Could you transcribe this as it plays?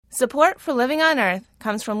Support for Living on Earth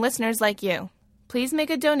comes from listeners like you. Please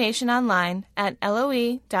make a donation online at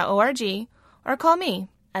loe.org or call me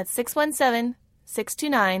at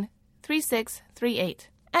 617-629-3638.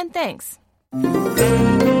 And thanks.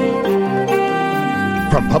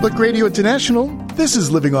 From Public Radio International, this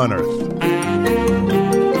is Living on Earth.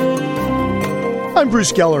 I'm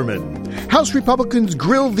Bruce Gellerman. House Republicans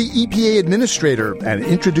grilled the EPA administrator and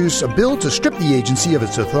introduced a bill to strip the agency of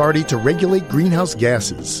its authority to regulate greenhouse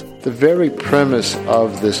gases. The very premise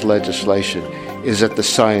of this legislation is that the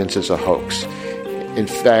science is a hoax. In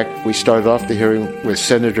fact, we started off the hearing with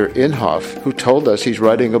Senator Inhofe, who told us he's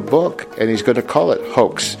writing a book and he's going to call it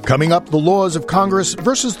Hoax. Coming up, the laws of Congress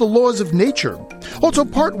versus the laws of nature. Also,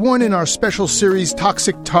 part one in our special series,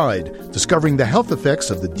 Toxic Tide, discovering the health effects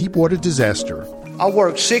of the Deepwater disaster. I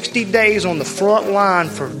worked 60 days on the front line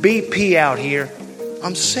for BP out here.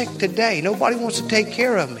 I'm sick today. Nobody wants to take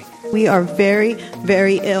care of me. We are very,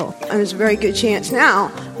 very ill. And there's a very good chance now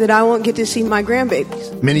that I won't get to see my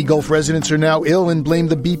grandbabies. Many Gulf residents are now ill and blame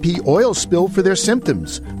the BP oil spill for their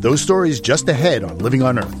symptoms. Those stories just ahead on Living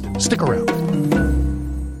on Earth. Stick around.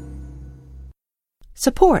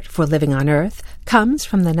 Support for Living on Earth comes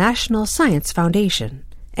from the National Science Foundation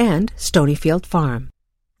and Stonyfield Farm.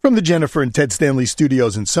 From the Jennifer and Ted Stanley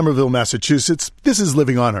studios in Somerville, Massachusetts, this is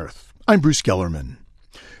Living on Earth. I'm Bruce Gellerman.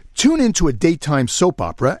 Tune into a daytime soap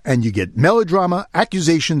opera and you get melodrama,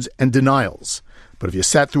 accusations, and denials. But if you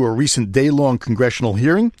sat through a recent day-long congressional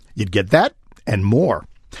hearing, you'd get that and more.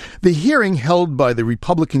 The hearing held by the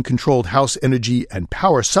Republican-controlled House Energy and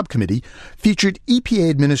Power Subcommittee featured EPA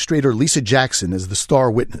Administrator Lisa Jackson as the star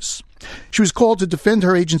witness. She was called to defend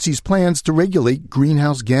her agency's plans to regulate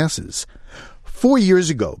greenhouse gases. 4 years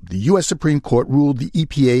ago, the U.S. Supreme Court ruled the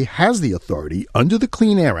EPA has the authority under the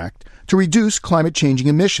Clean Air Act to reduce climate-changing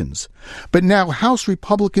emissions. But now House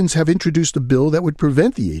Republicans have introduced a bill that would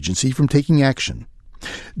prevent the agency from taking action.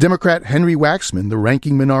 Democrat Henry Waxman, the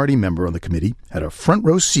ranking minority member on the committee, had a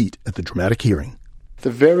front-row seat at the dramatic hearing. The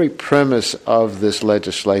very premise of this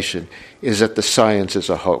legislation is that the science is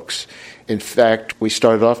a hoax. In fact, we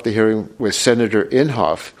started off the hearing with Senator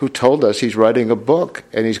Inhofe, who told us he's writing a book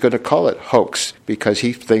and he's going to call it Hoax because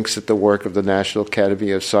he thinks that the work of the National Academy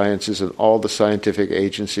of Sciences and all the scientific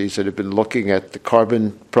agencies that have been looking at the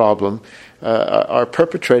carbon problem are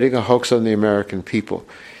perpetrating a hoax on the American people.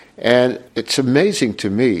 And it's amazing to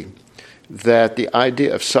me that the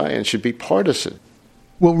idea of science should be partisan.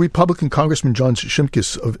 Well, Republican Congressman John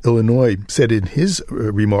Shimkus of Illinois said in his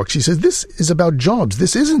remarks, he says, this is about jobs.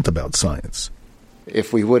 This isn't about science.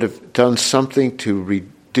 If we would have done something to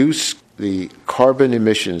reduce the carbon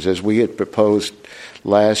emissions as we had proposed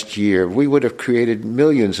last year, we would have created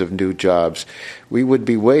millions of new jobs. We would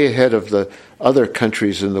be way ahead of the other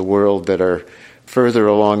countries in the world that are further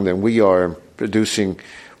along than we are in producing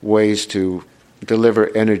ways to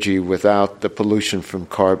deliver energy without the pollution from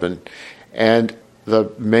carbon. And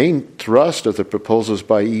the main thrust of the proposals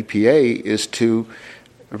by EPA is to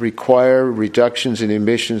require reductions in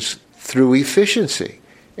emissions through efficiency.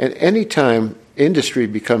 And any time industry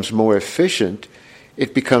becomes more efficient,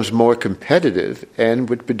 it becomes more competitive and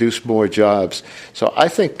would produce more jobs. So I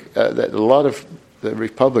think that a lot of the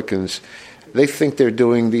Republicans, they think they're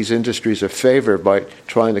doing these industries a favor by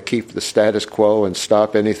trying to keep the status quo and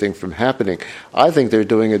stop anything from happening. I think they're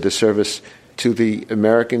doing a disservice to the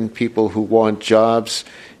American people who want jobs,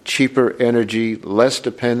 cheaper energy, less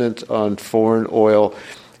dependent on foreign oil,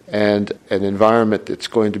 and an environment that's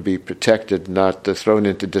going to be protected, not thrown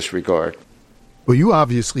into disregard. Well, you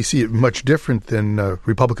obviously see it much different than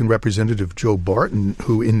Republican Representative Joe Barton,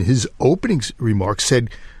 who in his opening remarks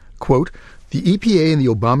said, quote, "The EPA and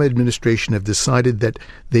the Obama administration have decided that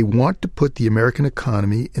they want to put the American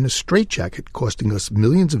economy in a straitjacket, costing us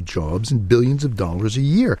millions of jobs and billions of dollars a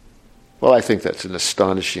year." Well, I think that's an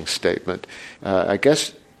astonishing statement. I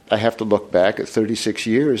guess I have to look back at 36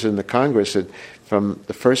 years in the Congress. And from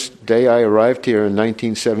the first day I arrived here in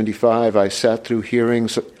 1975, I sat through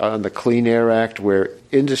hearings on the Clean Air Act where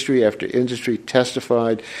industry after industry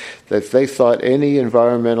testified that they thought any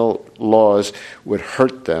environmental laws would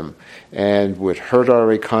hurt them and would hurt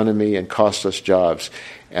our economy and cost us jobs.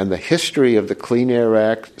 And the history of the Clean Air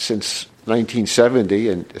Act since 1970,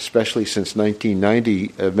 and especially since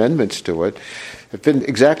 1990 amendments to it, have been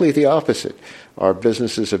exactly the opposite. Our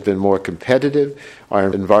businesses have been more competitive,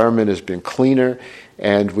 our environment has been cleaner,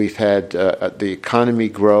 and we've had the economy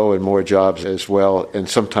grow and more jobs as well, and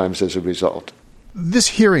sometimes as a result. This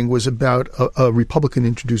hearing was about a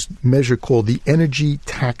Republican-introduced measure called the Energy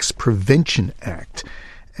Tax Prevention Act.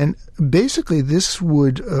 And basically this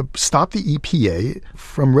would stop the EPA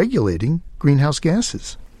from regulating greenhouse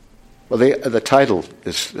gases. Well, the title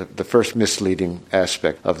is the first misleading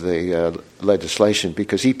aspect of the legislation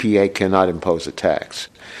because EPA cannot impose a tax.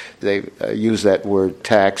 They use that word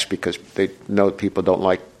tax because they know people don't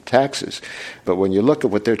like taxes. But when you look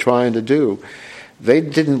at what they're trying to do, they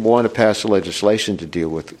didn't want to pass a legislation to deal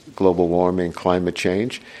with global warming, climate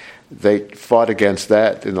change. They fought against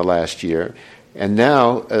that in the last year. And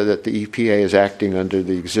now that the EPA is acting under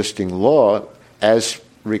the existing law, as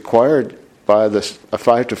required by a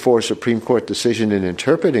 5-4 Supreme Court decision in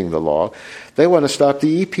interpreting the law, they want to stop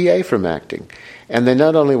the EPA from acting. And they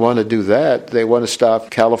not only want to do that, they want to stop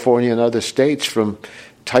California and other states from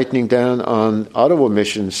tightening down on auto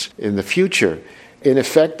emissions in the future. In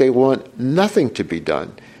effect, they want nothing to be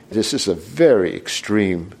done. This is a very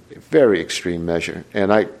extreme measure.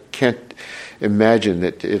 And I can't imagine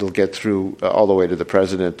that it'll get through all the way to the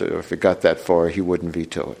president, or if it got that far, he wouldn't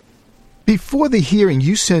veto it. Before the hearing,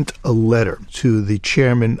 you sent a letter to the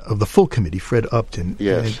chairman of the full committee, Fred Upton.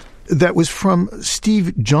 Yes. That was from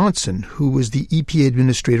Steve Johnson, who was the EPA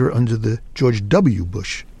administrator under the George W.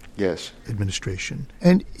 Bush administration.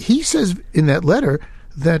 And he says in that letter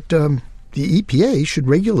that the EPA should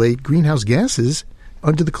regulate greenhouse gases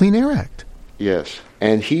under the Clean Air Act. Yes.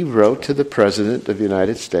 And he wrote to the President of the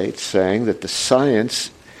United States saying that the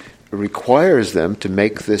science requires them to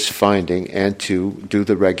make this finding and to do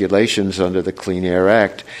the regulations under the Clean Air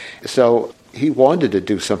Act. So he wanted to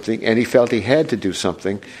do something, and he felt he had to do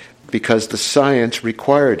something because the science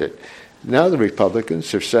required it. Now the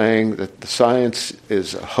Republicans are saying that the science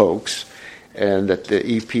is a hoax and that the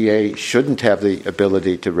EPA shouldn't have the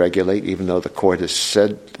ability to regulate, even though the court has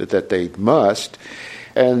said that they must.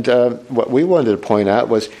 And what we wanted to point out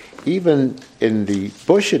was even in the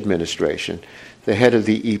Bush administration, the head of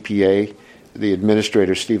the EPA, the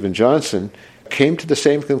administrator Stephen Johnson, came to the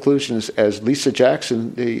same conclusions as Lisa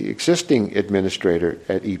Jackson, the existing administrator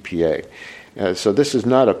at EPA. So this is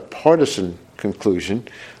not a partisan conclusion,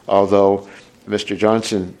 although Mr.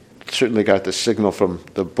 Johnson certainly got the signal from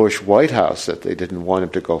the Bush White House that they didn't want him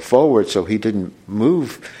to go forward, so he didn't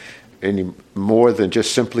move any more than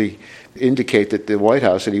just simply indicate that the White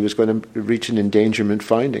House that he was going to reach an endangerment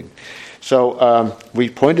finding. So we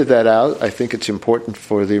pointed that out. I think it's important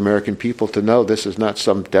for the American people to know this is not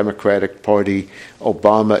some Democratic Party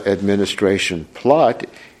Obama administration plot.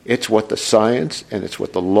 It's what the science and it's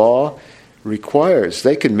what the law requires.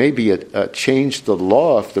 They can maybe change the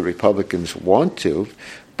law if the Republicans want to,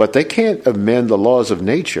 but they can't amend the laws of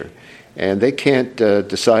nature, and they can't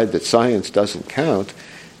decide that science doesn't count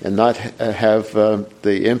and not have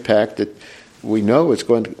the impact that we know is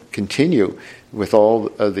going to continue with all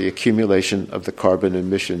of the accumulation of the carbon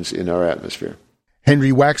emissions in our atmosphere.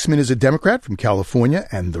 Henry Waxman is a Democrat from California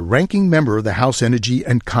and the ranking member of the House Energy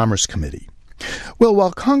and Commerce Committee. Well,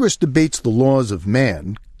 while Congress debates the laws of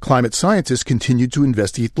man, climate scientists continue to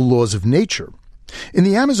investigate the laws of nature. In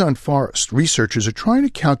the Amazon forest, researchers are trying to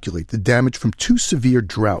calculate the damage from 2 severe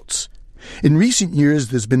droughts. In recent years,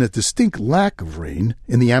 there's been a distinct lack of rain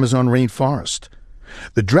in the Amazon rainforest.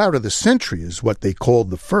 The drought of the century is what they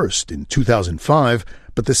called the first in 2005,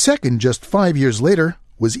 but the second, just 5 years later,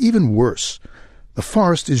 was even worse. The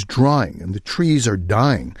forest is drying and the trees are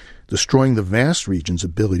dying, destroying the vast region's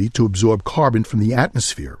ability to absorb carbon from the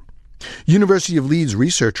atmosphere. University of Leeds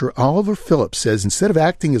researcher Oliver Phillips says instead of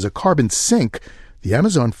acting as a carbon sink, the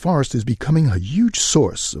Amazon forest is becoming a huge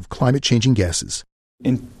source of climate-changing gases.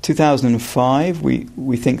 In 2005,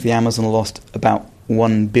 we think the Amazon lost about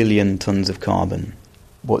 1 billion tons of carbon.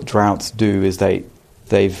 What droughts do is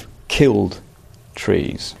they've killed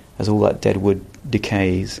trees. As all that dead wood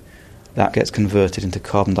decays, that gets converted into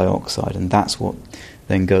carbon dioxide, and that's what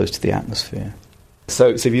then goes to the atmosphere. So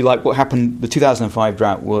if you like, what happened, the 2005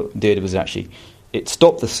 drought, what did was actually, it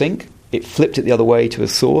stopped the sink, it flipped it the other way to a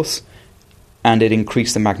source, and it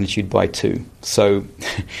increased the magnitude by 2. So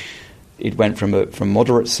it went from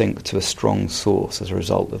moderate sink to a strong source as a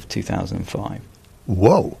result of 2005.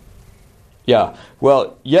 Whoa. Yeah.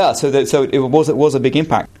 Well, yeah, so it was a big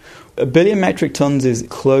impact. 1 billion metric tons is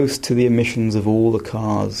close to the emissions of all the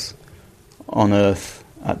cars on Earth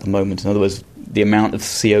at the moment. In other words, the amount of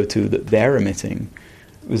CO2 that they're emitting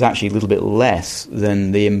was actually a little bit less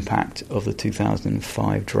than the impact of the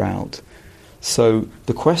 2005 drought. So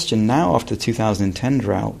the question now after the 2010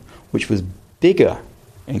 drought, which was bigger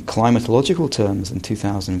in climatological terms than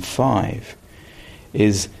 2005,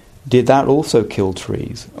 is did that also kill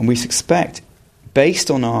trees? And we suspect,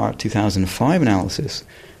 based on our 2005 analysis,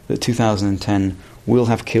 that 2010 will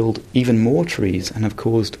have killed even more trees and have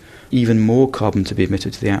caused even more carbon to be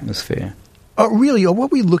emitted to the atmosphere. Really,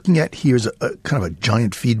 what we're looking at here is a kind of a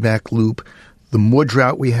giant feedback loop. The more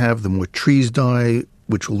drought we have, the more trees die.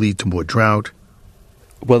 which will lead to more drought?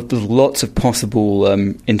 Well, there's lots of possible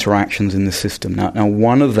interactions in the system. Now,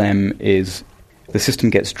 one of them is the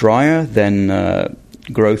system gets drier, then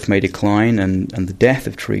growth may decline and the death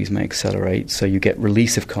of trees may accelerate, so you get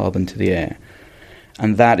release of carbon to the air.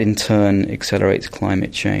 And that, in turn, accelerates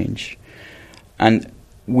climate change. And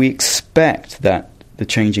we expect that the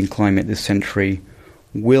changing climate this century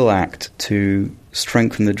will act to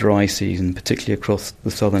strengthen the dry season, particularly across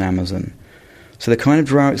the southern Amazon. So the kind of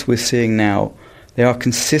droughts we're seeing now, they are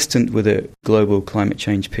consistent with a global climate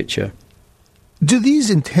change picture. Do these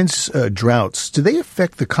intense droughts, do they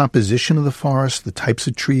affect the composition of the forest, the types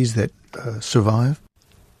of trees that survive?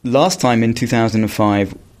 Last time in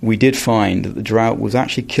 2005, we did find that the drought was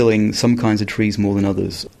actually killing some kinds of trees more than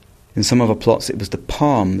others. In some of our plots, it was the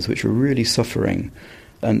palms which were really suffering.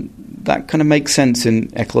 And that kind of makes sense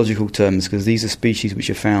in ecological terms, because these are species which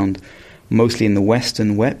are found mostly in the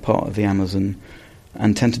western wet part of the Amazon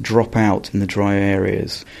and tend to drop out in the drier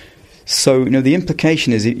areas. So, the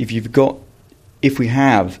implication is if we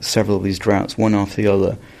have several of these droughts, one after the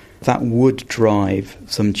other, that would drive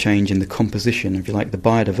some change in the composition, if you like, the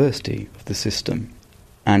biodiversity of the system.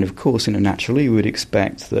 And of course, naturally, we would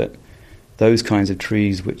expect that those kinds of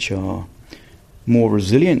trees which are more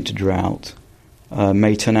resilient to drought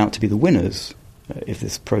may turn out to be the winners if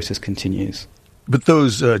this process continues. But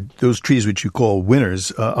those trees which you call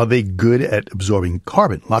winners, are they good at absorbing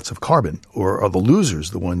carbon, lots of carbon, or are the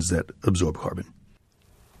losers the ones that absorb carbon?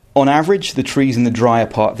 On average, the trees in the drier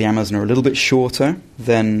part of the Amazon are a little bit shorter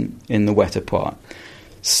than in the wetter part.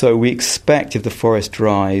 So we expect, if the forest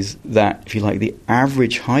dries, that, if you like, the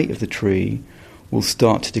average height of the tree will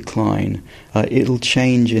start to decline. It'll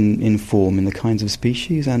change in form in the kinds of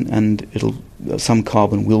species, and some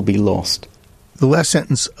carbon will be lost. The last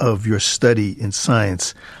sentence of your study in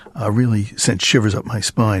Science really sent shivers up my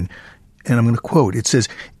spine, and I'm going to quote. It says,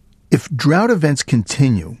 "If drought events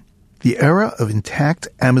continue, the era of intact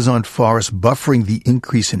Amazon forests buffering the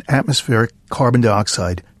increase in atmospheric carbon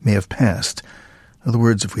dioxide may have passed." In other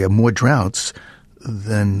words, if we have more droughts,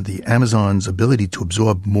 then the Amazon's ability to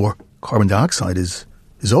absorb more carbon dioxide is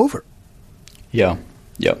over. Yeah,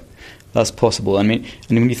 that's possible. I mean,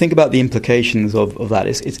 and when you think about the implications of that,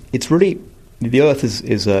 it's really, the Earth is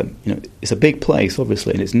it's a big place,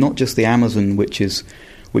 obviously, and it's not just the Amazon which is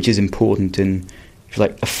important in, if you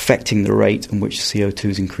like, affecting the rate in which CO2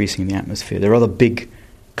 is increasing in the atmosphere. There are other big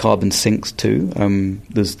carbon sinks too.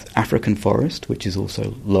 There's the African forest, which is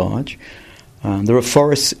also large. There are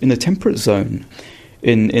forests in the temperate zone.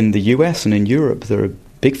 In the US and in Europe, there are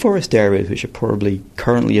big forest areas which are probably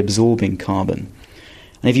currently absorbing carbon.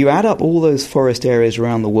 And if you add up all those forest areas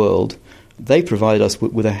around the world, they provide us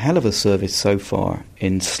with a hell of a service so far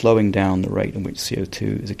in slowing down the rate in which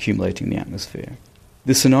CO2 is accumulating in the atmosphere.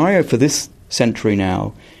 The scenario for this century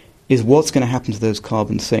now is what's going to happen to those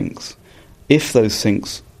carbon sinks. If those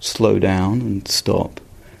sinks slow down and stop,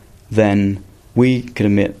 then we can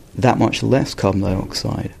emit that much less carbon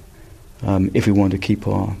dioxide if we want to keep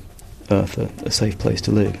our Earth a safe place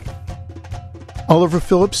to live. Oliver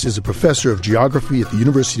Phillips is a professor of geography at the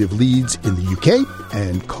University of Leeds in the UK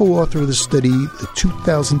and co-author of the study, The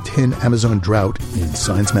 2010 Amazon Drought, in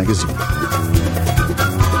Science magazine.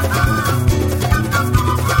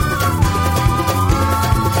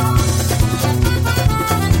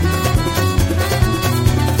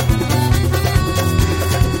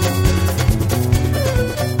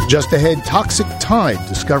 Just ahead, Toxic Tide,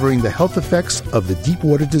 discovering the health effects of the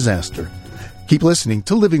Deepwater disaster. Keep listening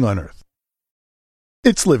to Living on Earth.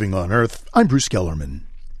 It's Living on Earth. I'm Bruce Gellerman.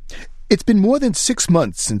 It's been more than 6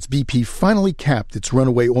 months since BP finally capped its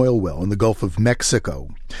runaway oil well in the Gulf of Mexico.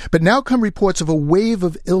 But now come reports of a wave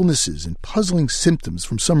of illnesses and puzzling symptoms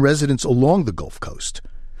from some residents along the Gulf Coast.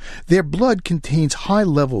 Their blood contains high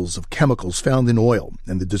levels of chemicals found in oil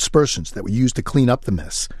and the dispersants that were used to clean up the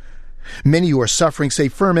mess. Many who are suffering say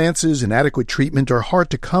firm answers and adequate treatment are hard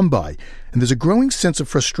to come by, and there's a growing sense of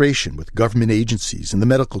frustration with government agencies and the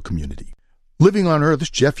medical community. Living on Earth's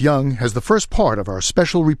Jeff Young has the first part of our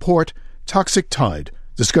special report, Toxic Tide,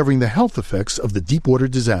 discovering the health effects of the Deepwater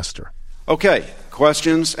disaster. Okay,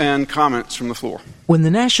 questions and comments from the floor. When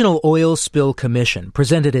the National Oil Spill Commission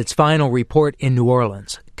presented its final report in New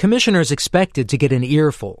Orleans, commissioners expected to get an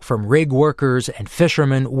earful from rig workers and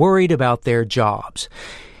fishermen worried about their jobs.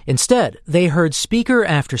 Instead, they heard speaker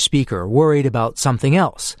after speaker worried about something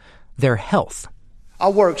else, their health. I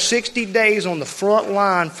worked 60 days on the front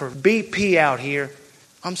line for BP out here.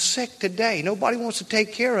 I'm sick today. Nobody wants to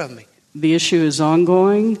take care of me. The issue is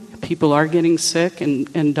ongoing. People are getting sick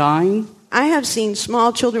and dying. I have seen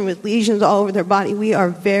small children with lesions all over their body. We are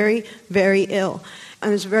very, very ill.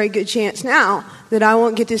 And there's a very good chance now that I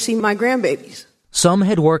won't get to see my grandbabies. Some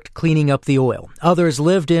had worked cleaning up the oil. Others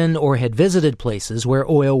lived in or had visited places where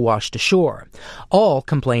oil washed ashore. All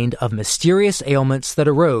complained of mysterious ailments that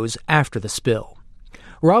arose after the spill.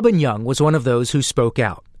 Robin Young was one of those who spoke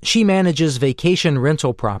out. She manages vacation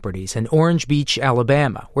rental properties in Orange Beach,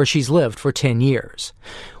 Alabama, where she's lived for 10 years.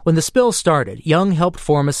 When the spill started, Young helped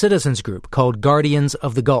form a citizens group called Guardians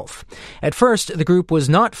of the Gulf. At first, the group was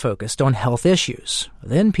not focused on health issues.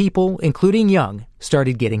 Then people, including Young,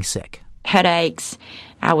 started getting sick. Headaches,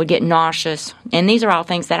 I would get nauseous, and these are all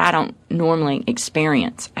things that I don't normally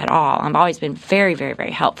experience at all. I've always been very, very,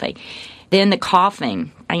 very healthy. Then the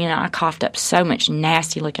coughing, I coughed up so much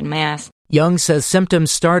nasty-looking mess. Young says symptoms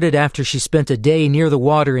started after she spent a day near the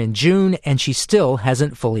water in June, and she still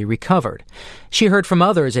hasn't fully recovered. She heard from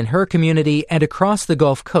others in her community and across the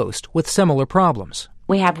Gulf Coast with similar problems.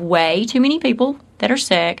 We have way too many people that are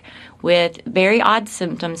sick with very odd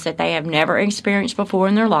symptoms that they have never experienced before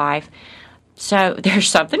in their life. So there's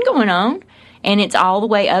something going on, and it's all the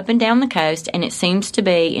way up and down the coast, and it seems to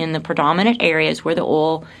be in the predominant areas where the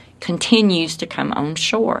oil continues to come on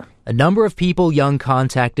shore. A number of people Young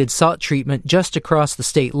contacted sought treatment just across the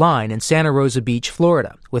state line in Santa Rosa Beach,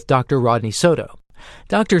 Florida, with Dr. Rodney Soto.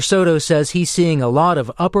 Dr. Soto says he's seeing a lot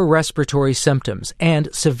of upper respiratory symptoms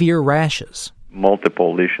and severe rashes.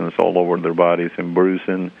 Multiple lesions all over their bodies and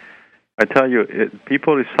bruising. I tell you,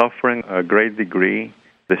 people are suffering a great degree.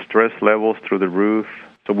 The stress levels through the roof.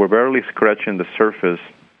 So we're barely scratching the surface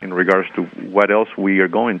in regards to what else we are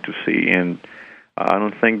going to see. And I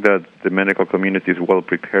don't think that the medical community is well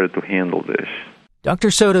prepared to handle this.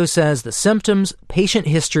 Dr. Soto says the symptoms, patient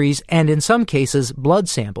histories, and in some cases, blood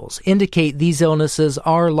samples indicate these illnesses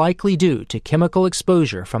are likely due to chemical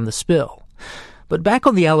exposure from the spill. But back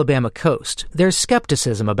on the Alabama coast, there's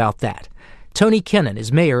skepticism about that. Tony Kennan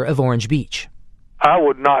is mayor of Orange Beach. I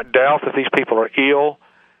would not doubt that these people are ill,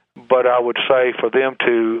 but I would say for them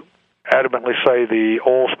to adamantly say the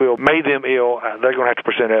oil spill made them ill, they're going to have to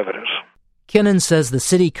present evidence. Kennan says the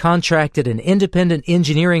city contracted an independent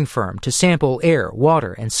engineering firm to sample air,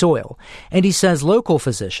 water, and soil, and he says local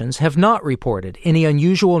physicians have not reported any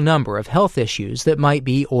unusual number of health issues that might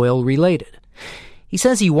be oil-related. He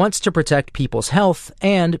says he wants to protect people's health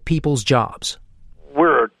and people's jobs.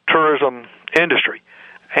 We're a tourism industry,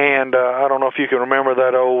 and I don't know if you can remember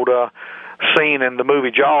that old scene in the movie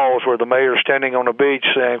Jaws where the mayor's standing on the beach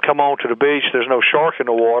saying, "Come on to the beach, there's no shark in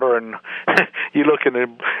the water," and you look in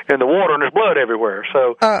the water and there's blood everywhere.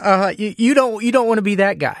 So you don't want to be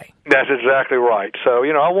that guy. That's exactly right. So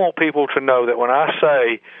I want people to know that when I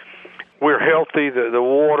say we're healthy, the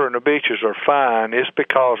water and the beaches are fine, it's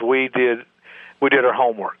because we did our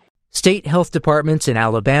homework. State health departments in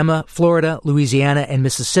Alabama, Florida, Louisiana, and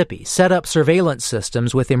Mississippi set up surveillance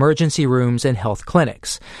systems with emergency rooms and health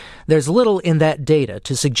clinics. There's little in that data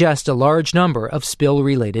to suggest a large number of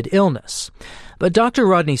spill-related illness. But Dr.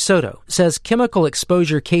 Rodney Soto says chemical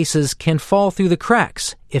exposure cases can fall through the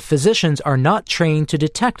cracks if physicians are not trained to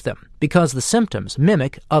detect them because the symptoms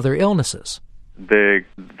mimic other illnesses. The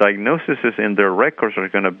diagnoses in their records are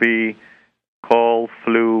going to be cold,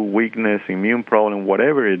 flu, weakness, immune problem,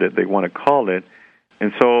 whatever it is they want to call it.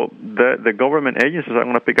 And so the government agencies are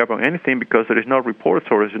going to pick up on anything because there is no reports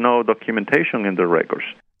or there is no documentation in their records.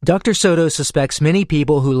 Dr. Soto suspects many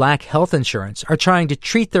people who lack health insurance are trying to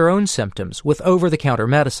treat their own symptoms with over-the-counter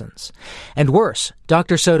medicines. And worse,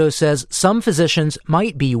 Dr. Soto says some physicians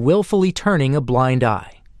might be willfully turning a blind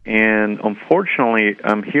eye. And unfortunately,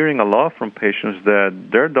 I'm hearing a lot from patients that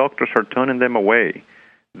their doctors are turning them away.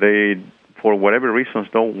 They, for whatever reasons,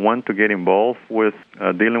 don't want to get involved with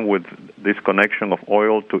dealing with this connection of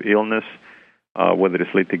oil to illness, whether it's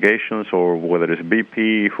litigations or whether it's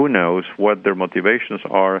BP, who knows what their motivations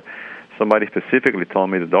are. Somebody specifically told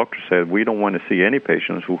me, the doctor said, we don't want to see any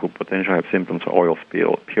patients who potentially have symptoms of oil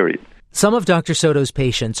spill, period. Some of Dr. Soto's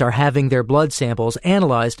patients are having their blood samples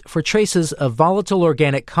analyzed for traces of volatile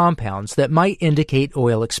organic compounds that might indicate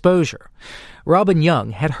oil exposure. Robin Young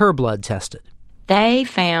had her blood tested. They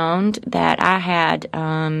found that I had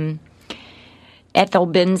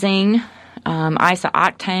ethylbenzene,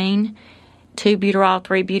 isooctane, 2-butyrol,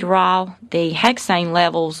 3-butyrol. The hexane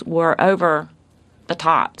levels were over the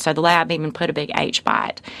top, so the lab even put a big H by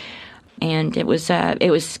it. And it was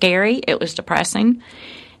scary, it was depressing,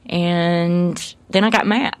 and then I got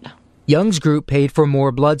mad. Young's group paid for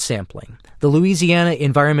more blood sampling. The Louisiana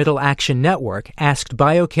Environmental Action Network asked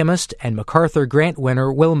biochemist and MacArthur Grant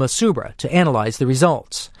winner Wilma Subra to analyze the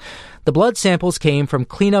results. The blood samples came from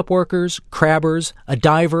cleanup workers, crabbers, a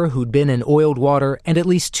diver who'd been in oiled water, and at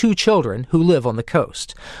least 2 children who live on the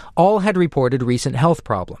coast. All had reported recent health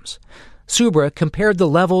problems. Subra compared the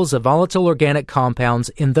levels of volatile organic compounds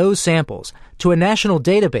in those samples to a national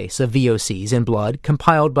database of VOCs in blood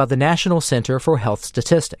compiled by the National Center for Health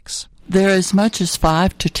Statistics. They're as much as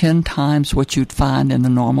 5 to 10 times what you'd find in the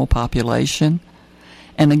normal population.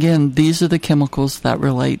 And again, these are the chemicals that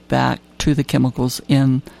relate back to the chemicals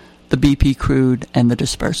in the BP crude and the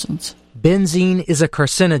dispersants. Benzene is a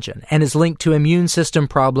carcinogen and is linked to immune system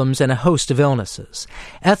problems and a host of illnesses.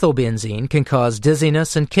 Ethylbenzene can cause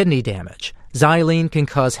dizziness and kidney damage. Xylene can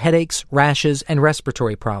cause headaches, rashes, and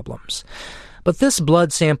respiratory problems. But this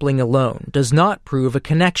blood sampling alone does not prove a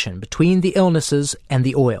connection between the illnesses and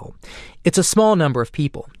the oil. It's a small number of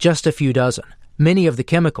people, just a few dozen. Many of the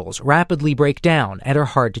chemicals rapidly break down and are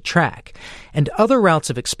hard to track, and other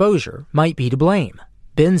routes of exposure might be to blame.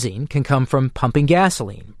 Benzene can come from pumping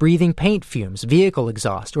gasoline, breathing paint fumes, vehicle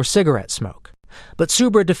exhaust, or cigarette smoke. But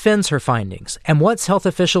Subra defends her findings and wants health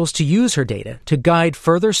officials to use her data to guide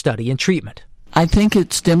further study and treatment. I think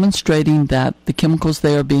it's demonstrating that the chemicals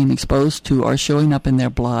they are being exposed to are showing up in their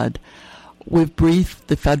blood. We've briefed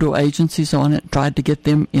the federal agencies on it, tried to get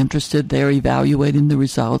them interested. They're evaluating the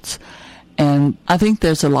results. And I think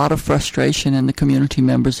there's a lot of frustration in the community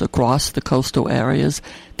members across the coastal areas.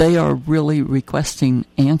 They are really requesting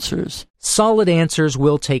answers. Solid answers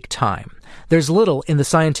will take time. There's little in the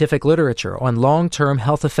scientific literature on long-term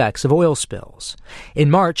health effects of oil spills. In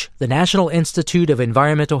March, the National Institute of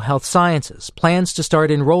Environmental Health Sciences plans to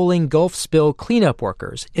start enrolling Gulf spill cleanup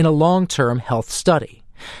workers in a long-term health study.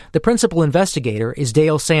 The principal investigator is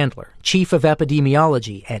Dale Sandler, Chief of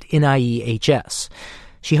Epidemiology at NIEHS.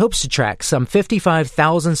 She hopes to track some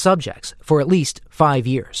 55,000 subjects for at least 5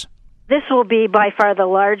 years. This will be by far the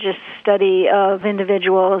largest study of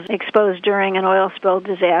individuals exposed during an oil spill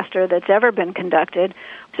disaster that's ever been conducted.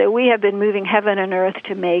 So we have been moving heaven and earth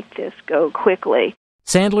to make this go quickly.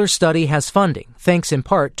 Sandler's study has funding, thanks in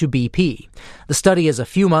part to BP. The study is a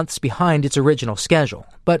few months behind its original schedule,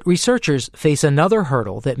 but researchers face another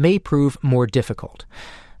hurdle that may prove more difficult.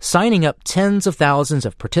 Signing up tens of thousands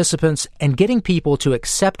of participants and getting people to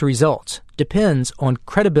accept results depends on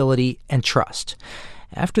credibility and trust.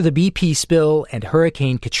 After the BP spill and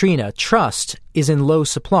Hurricane Katrina, trust is in low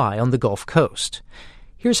supply on the Gulf Coast.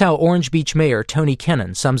 Here's how Orange Beach Mayor Tony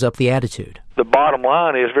Kennon sums up the attitude. The bottom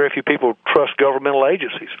line is very few people trust governmental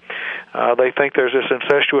agencies. They think there's this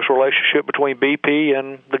incestuous relationship between BP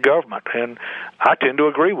and the government, and I tend to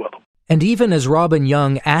agree with them. And even as Robin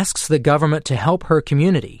Young asks the government to help her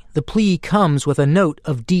community, the plea comes with a note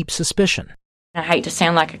of deep suspicion. I hate to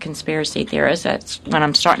sound like a conspiracy theorist. That's what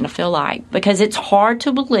I'm starting to feel like, because it's hard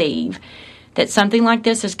to believe that something like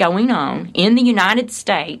this is going on in the United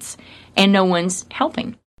States and no one's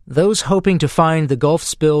helping. Those hoping to find the Gulf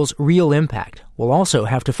spill's real impact will also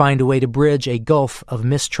have to find a way to bridge a gulf of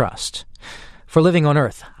mistrust. For Living on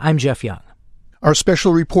Earth, I'm Jeff Young. Our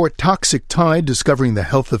special report, Toxic Tide, Discovering the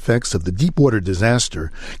Health Effects of the Deepwater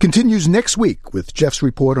Disaster, continues next week with Jeff's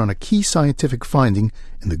report on a key scientific finding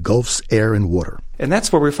in the Gulf's air and water. And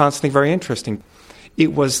that's where we found something very interesting.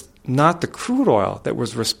 It was not the crude oil that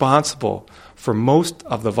was responsible for most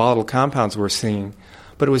of the volatile compounds we're seeing,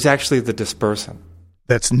 but it was actually the dispersant.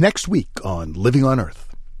 That's next week on Living on Earth.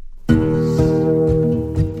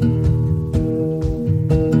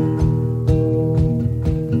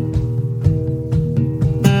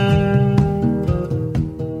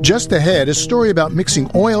 Just ahead, a story about mixing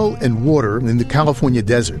oil and water in the California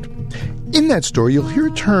desert. In that story, you'll hear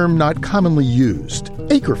a term not commonly used,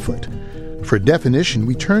 acrefoot. For a definition,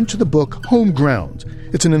 we turn to the book Home Ground.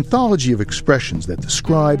 It's an anthology of expressions that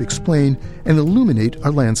describe, explain, and illuminate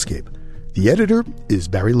our landscape. The editor is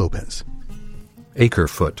Barry Lopez.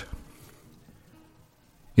 Acrefoot.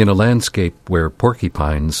 In a landscape where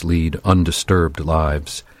porcupines lead undisturbed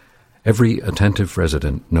lives, every attentive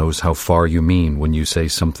resident knows how far you mean when you say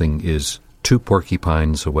something is 2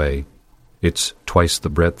 porcupines away. It's twice the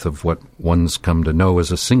breadth of what one's come to know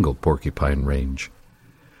as a single porcupine range.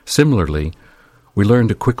 Similarly, we learn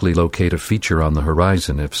to quickly locate a feature on the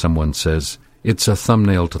horizon if someone says, "It's a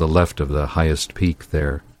thumbnail to the left of the highest peak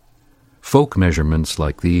there." Folk measurements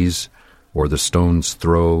like these, or the stone's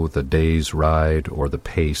throw, the day's ride, or the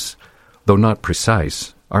pace, though not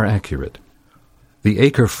precise, are accurate. The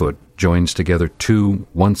acrefoot joins together 2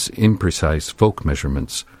 once imprecise folk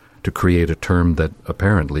measurements to create a term that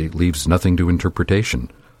apparently leaves nothing to interpretation.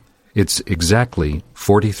 It's exactly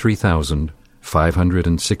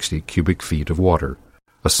 43,560 cubic feet of water,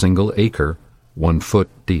 a single acre, 1 foot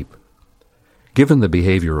deep. Given the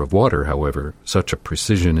behavior of water, however, such a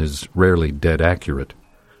precision is rarely dead accurate,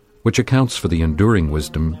 which accounts for the enduring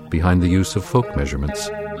wisdom behind the use of folk measurements.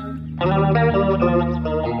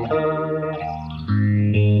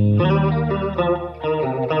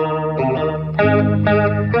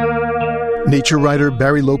 Nature writer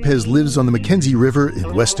Barry Lopez lives on the Mackenzie River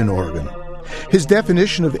in western Oregon. His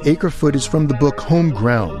definition of acre-foot is from the book Home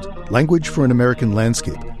Ground, Language for an American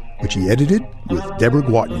Landscape, which he edited with Deborah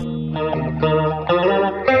Gwatney.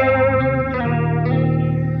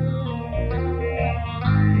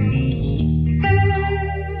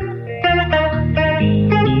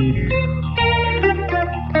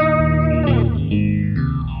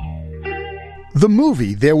 The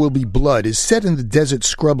movie There Will Be Blood is set in the desert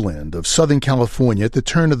scrubland of Southern California at the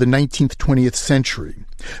turn of the 19th, 20th century.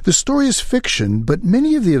 The story is fiction, but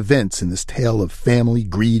many of the events in this tale of family,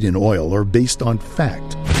 greed, and oil are based on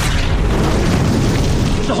fact.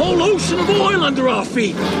 There's a whole ocean of oil under our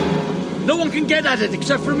feet. No one can get at it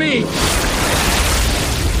except for me.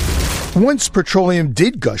 Once petroleum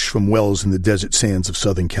did gush from wells in the desert sands of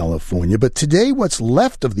Southern California, but today what's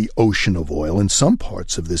left of the ocean of oil in some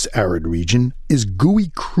parts of this arid region is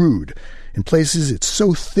gooey crude. In places it's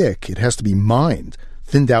so thick it has to be mined,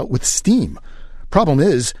 thinned out with steam. Problem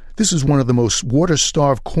is, this is one of the most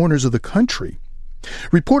water-starved corners of the country.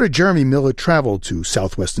 Reporter Jeremy Miller traveled to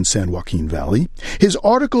southwestern San Joaquin Valley. His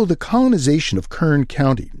article, The Colonization of Kern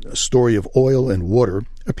County, a story of oil and water,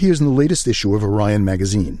 appears in the latest issue of Orion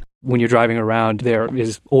magazine. When you're driving around, there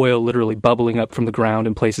is oil literally bubbling up from the ground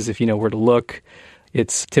in places if you know where to look.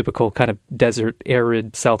 It's typical kind of desert,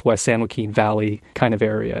 arid, southwest San Joaquin Valley kind of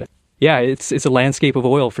area. Yeah, it's a landscape of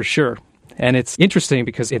oil for sure. And it's interesting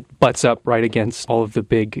because it butts up right against all of the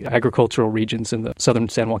big agricultural regions in the southern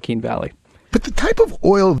San Joaquin Valley. But the type of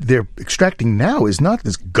oil they're extracting now is not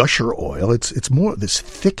this gusher oil. It's more this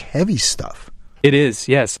thick, heavy stuff. It is,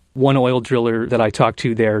 yes. One oil driller that I talked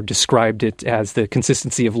to there described it as the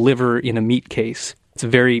consistency of liver in a meat case. It's a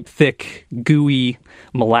very thick, gooey,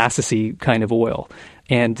 molassesy kind of oil.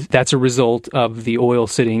 And that's a result of the oil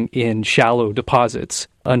sitting in shallow deposits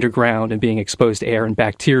underground and being exposed to air and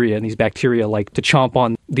bacteria. And these bacteria like to chomp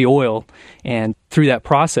on the oil. And through that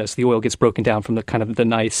process, the oil gets broken down from the kind of the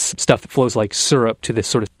nice stuff that flows like syrup to this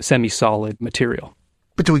sort of semi-solid material.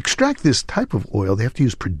 But to extract this type of oil, they have to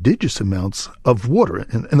use prodigious amounts of water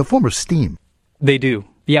in the form of steam. They do.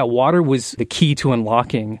 Yeah, water was the key to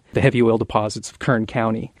unlocking the heavy oil deposits of Kern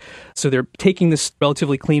County. So they're taking this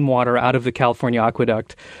relatively clean water out of the California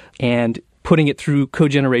aqueduct and putting it through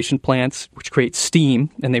cogeneration plants, which create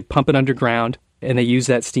steam, and they pump it underground, and they use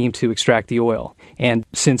that steam to extract the oil. And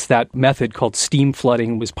since that method called steam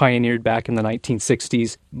flooding was pioneered back in the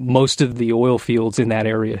 1960s, most of the oil fields in that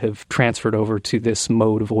area have transferred over to this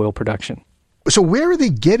mode of oil production. So where are they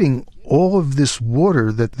getting all of this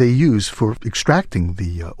water that they use for extracting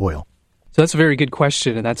the oil? So that's a very good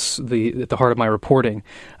question, and that's at the heart of my reporting.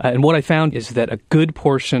 And what I found is that a good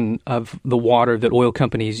portion of the water that oil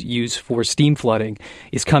companies use for steam flooding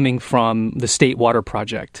is coming from the State Water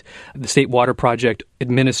Project. The State Water Project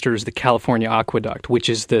administers the California Aqueduct, which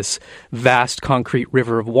is this vast concrete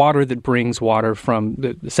river of water that brings water from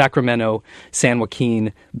the Sacramento, San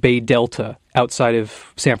Joaquin Bay Delta outside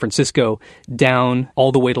of San Francisco down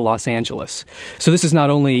all the way to Los Angeles. So this is not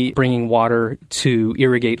only bringing water to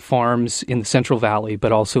irrigate farms in the Central Valley,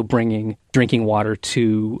 but also bringing drinking water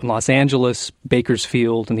to Los Angeles,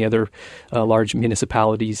 Bakersfield, and the other large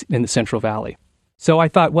municipalities in the Central Valley. So I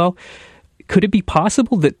thought, well, could it be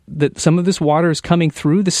possible that some of this water is coming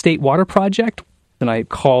through the State Water Project? And I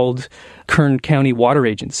called Kern County Water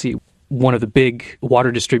Agency, one of the big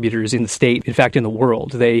water distributors in the state, in fact, in the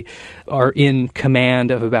world. They are in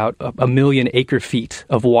command of about 1 million acre-feet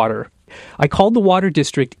of water. I called the water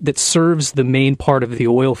district that serves the main part of the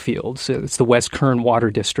oil fields. It's the West Kern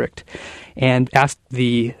Water District, and asked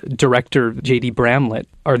the director, J.D. Bramlett,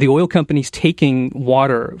 are the oil companies taking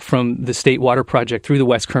water from the State Water Project through the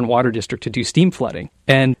West Kern Water District to do steam flooding?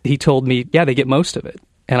 And he told me, yeah, they get most of it.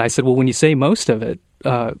 And I said, well, when you say most of it,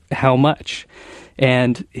 how much?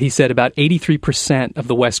 And he said about 83% of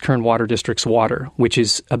the West Kern Water District's water, which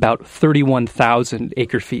is about 31,000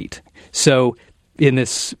 acre-feet. So in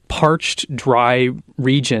this parched, dry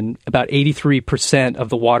region, about 83% of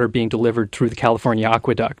the water being delivered through the California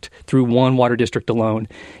Aqueduct, through one water district alone,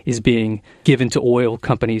 is being given to oil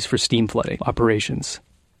companies for steam flooding operations.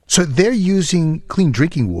 So they're using clean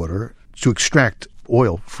drinking water to extract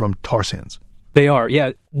oil from tar sands. They are,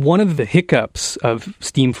 yeah. One of the hiccups of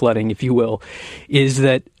steam flooding, if you will, is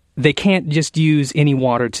that they can't just use any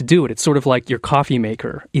water to do it. It's sort of like your coffee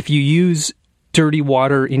maker. If you use dirty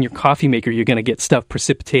water in your coffee maker, you're going to get stuff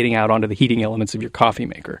precipitating out onto the heating elements of your coffee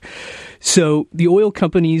maker. So the oil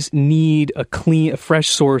companies need a fresh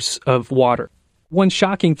source of water. One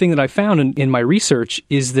shocking thing that I found in my research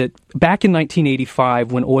is that back in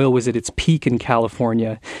 1985, when oil was at its peak in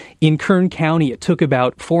California, in Kern County, it took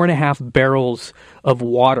about 4.5 barrels of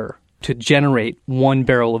water to generate 1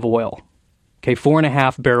 barrel of oil. Okay,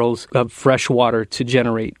 4.5 barrels of fresh water to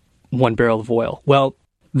generate 1 barrel of oil. Well,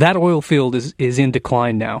 that oil field is in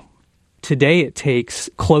decline now. Today it takes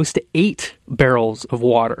close to 8 barrels of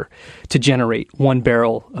water to generate 1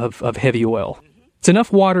 barrel of heavy oil. It's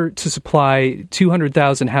enough water to supply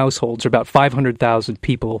 200,000 households, or about 500,000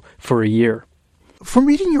 people, for a year. From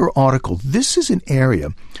reading your article, this is an area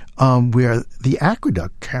where the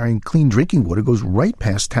aqueduct carrying clean drinking water goes right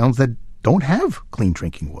past towns that don't have clean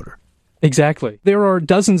drinking water. Exactly. There are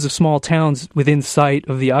dozens of small towns within sight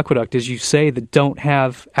of the aqueduct, as you say, that don't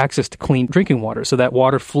have access to clean drinking water. So that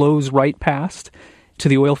water flows right past to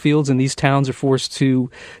the oil fields, and these towns are forced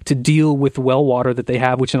to deal with well water that they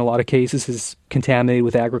have, which in a lot of cases is contaminated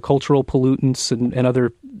with agricultural pollutants and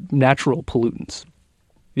other natural pollutants.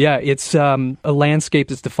 Yeah, it's a landscape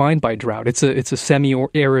that's defined by drought. It's a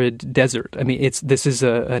semi-arid desert. I mean, this is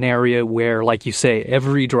an area where, like you say,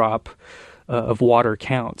 every drop of water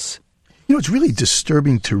counts. You know, it's really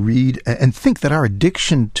disturbing to read and think that our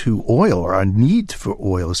addiction to oil, or our need for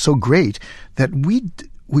oil, is so great that we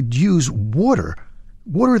would use water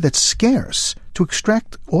that's scarce, to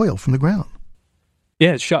extract oil from the ground.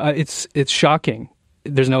 Yeah, it's shocking.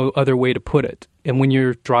 There's no other way to put it. And when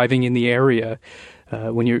you're driving in the area,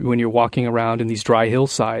 when you're walking around in these dry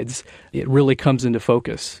hillsides, it really comes into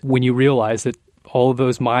focus when you realize that all of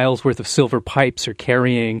those miles worth of silver pipes are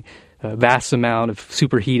carrying a vast amount of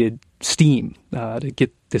superheated steam to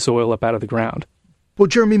get this oil up out of the ground. Well,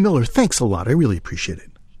 Jeremy Miller, thanks a lot. I really appreciate it.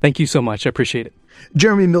 Thank you so much. I appreciate it.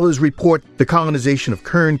 Jeremy Miller's report, The Colonization of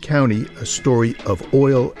Kern County, A Story of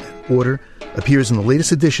Oil and Water, appears in the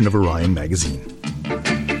latest edition of Orion magazine.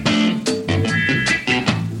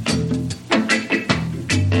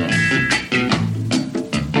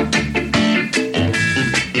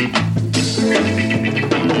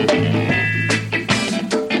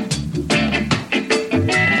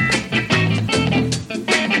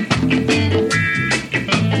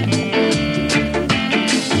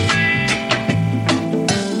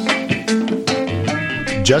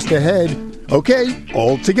 Just ahead. Okay,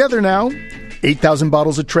 all together now. 8,000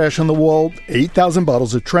 bottles of trash on the wall, 8,000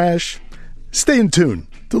 bottles of trash. Stay in tune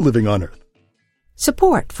to Living on Earth.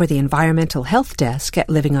 Support for the Environmental Health Desk at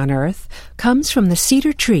Living on Earth comes from the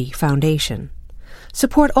Cedar Tree Foundation.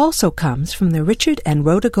 Support also comes from the Richard and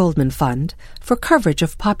Rhoda Goldman Fund for coverage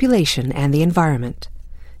of population and the environment,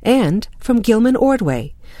 and from Gilman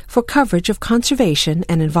Ordway for coverage of conservation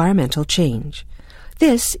and environmental change.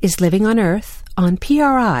 This is Living on Earth on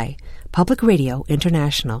PRI, Public Radio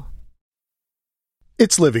International.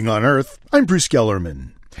 It's Living on Earth. I'm Bruce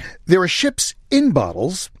Gellerman. There are ships in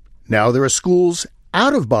bottles. Now there are schools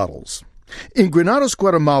out of bottles. In Granados,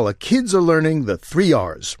 Guatemala, kids are learning the 3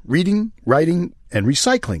 R's: reading, writing, and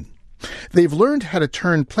recycling. They've learned how to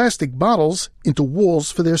turn plastic bottles into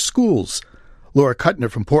walls for their schools. Laura Kuttner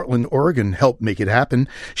from Portland, Oregon, helped make it happen.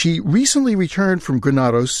 She recently returned from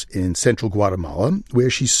Granados in central Guatemala, where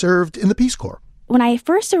she served in the Peace Corps. When I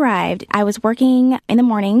first arrived, I was working in the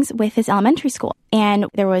mornings with this elementary school, and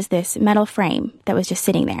there was this metal frame that was just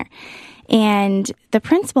sitting there. And the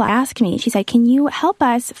principal asked me, she said, "Can you help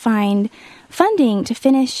us find funding to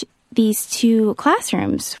finish these 2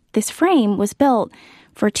 classrooms?" This frame was built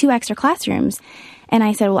for 2 extra classrooms. And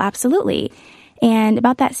I said, "Well, absolutely." And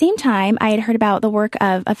about that same time, I had heard about the work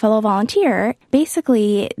of a fellow volunteer.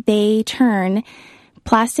 Basically, they turn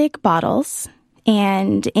plastic bottles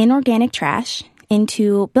and inorganic trash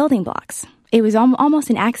into building blocks. It was almost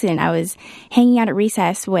an accident. I was hanging out at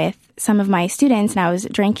recess with some of my students, and I was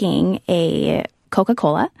drinking a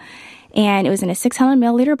Coca-Cola, and it was in a 600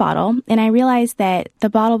 milliliter bottle, and I realized that the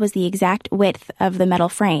bottle was the exact width of the metal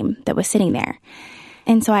frame that was sitting there.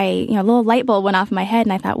 And so a little light bulb went off in my head,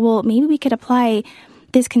 and I thought, well, maybe we could apply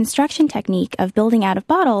this construction technique of building out of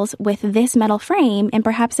bottles with this metal frame, and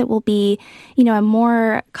perhaps it will be, a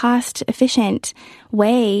more cost-efficient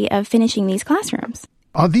way of finishing these classrooms.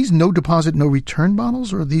 Are these no deposit, no return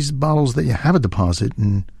bottles, or are these bottles that you have a deposit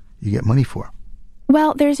and you get money for?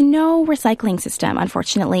 Well, there's no recycling system,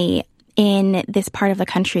 unfortunately, in this part of the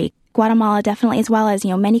country. Guatemala definitely, as well as,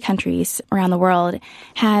 many countries around the world,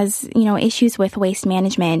 has, issues with waste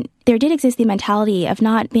management. There did exist the mentality of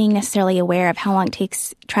not being necessarily aware of how long it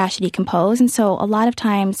takes trash to decompose. And so a lot of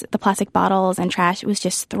times the plastic bottles and trash was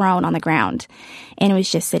just thrown on the ground and it was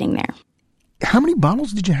just sitting there. How many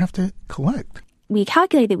bottles did you have to collect? We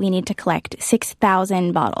calculated that we need to collect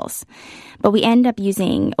 6,000 bottles, but we end up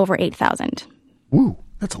using over 8,000. Ooh,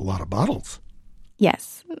 that's a lot of bottles.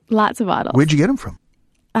 Yes, lots of bottles. Where'd you get them from?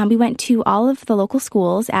 We went to all of the local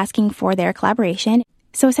schools asking for their collaboration.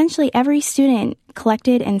 So essentially, every student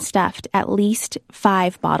collected and stuffed at least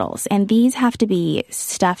 5 bottles, and these have to be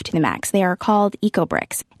stuffed to the max. They are called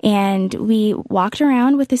eco-bricks. And we walked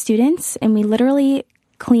around with the students, and we literally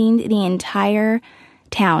cleaned the entire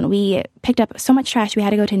town. We picked up so much trash, we had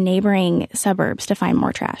to go to neighboring suburbs to find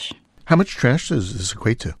more trash. How much trash does this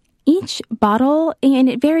equate to? Each bottle, and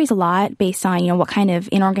it varies a lot based on, what kind of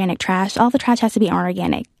inorganic trash. All the trash has to be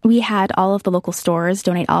organic. We had all of the local stores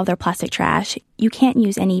donate all of their plastic trash. You can't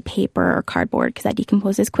use any paper or cardboard because that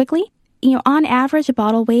decomposes quickly. On average, a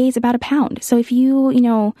bottle weighs about a pound. So if you,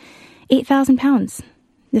 8,000 pounds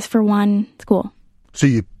just for one school. So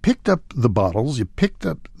you picked up the bottles, you picked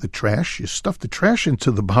up the trash, you stuffed the trash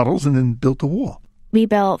into the bottles, and then built a wall. We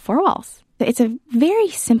built 4 walls. It's a very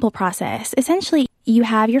simple process. Essentially, you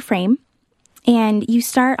have your frame, and you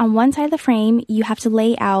start on one side of the frame. You have to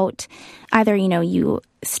lay out either, you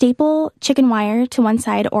staple chicken wire to one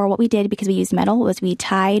side, or what we did, because we used metal, was we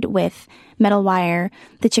tied with metal wire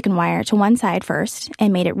the chicken wire to one side first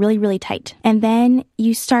and made it really, really tight. And then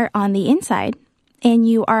you start on the inside, and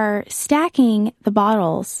you are stacking the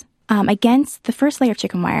bottles against the first layer of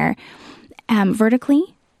chicken wire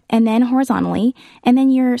vertically and then horizontally, and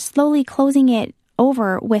then you're slowly closing it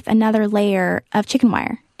over with another layer of chicken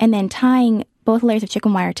wire and then tying both layers of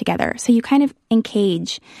chicken wire together. So you kind of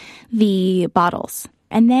encage the bottles.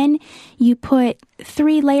 And then you put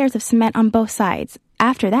 3 layers of cement on both sides.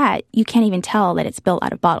 After that, you can't even tell that it's built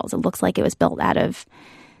out of bottles. It looks like it was built out of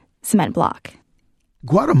cement block.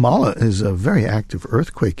 Guatemala is a very active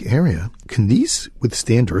earthquake area. Can these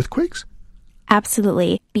withstand earthquakes?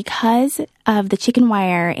 Absolutely. Because of the chicken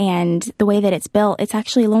wire and the way that it's built, it's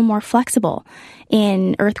actually a little more flexible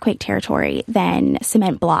in earthquake territory than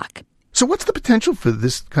cement block. So what's the potential for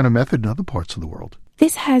this kind of method in other parts of the world?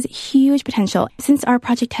 This has huge potential. Since our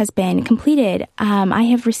project has been completed, I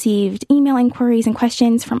have received email inquiries and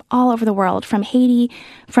questions from all over the world, from Haiti,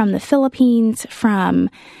 from the Philippines, from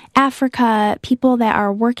Africa, people that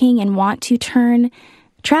are working and want to turn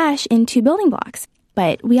trash into building blocks.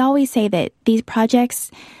 But we always say that these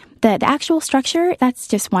projects, the actual structure, that's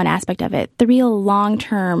just one aspect of it. The real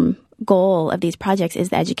long-term goal of these projects is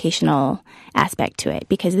the educational aspect to it,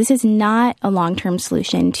 because this is not a long-term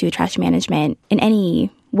solution to trash management in any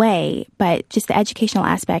way, but just the educational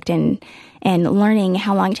aspect and learning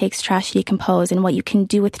how long it takes trash to decompose and what you can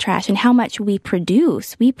do with trash and how much we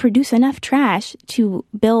produce. We produce enough trash to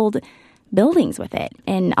build buildings with it.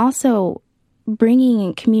 And also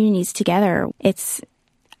bringing communities together, it's,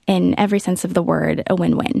 in every sense of the word, a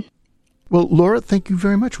win-win. Well, Laura, thank you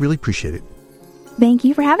very much. Really appreciate it. Thank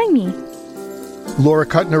you for having me. Laura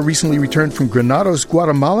Kuttner recently returned from Granados,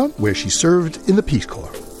 Guatemala, where she served in the Peace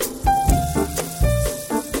Corps.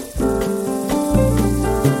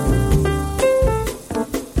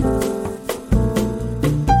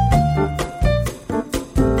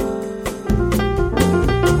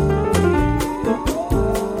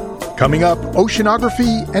 Coming up,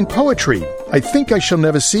 oceanography and poetry. I Think I Shall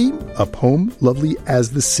Never See, a poem lovely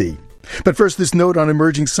as the sea. But first, this note on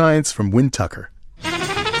emerging science from Wynn Tucker.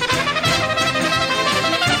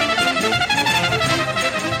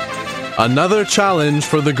 Another challenge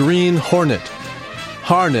for the Green Hornet.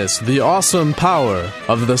 Harness the awesome power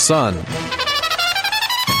of the sun.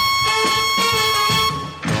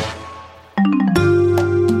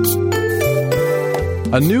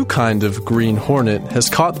 A new kind of green hornet has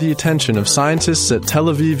caught the attention of scientists at Tel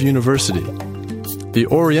Aviv University. The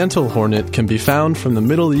oriental hornet can be found from the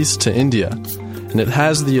Middle East to India, and it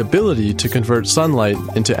has the ability to convert sunlight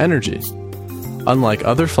into energy. Unlike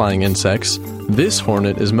other flying insects, this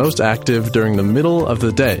hornet is most active during the middle of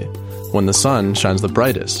the day, when the sun shines the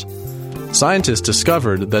brightest. Scientists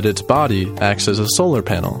discovered that its body acts as a solar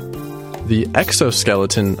panel. The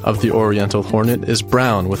exoskeleton of the oriental hornet is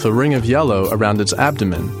brown with a ring of yellow around its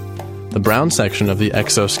abdomen. The brown section of the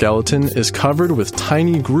exoskeleton is covered with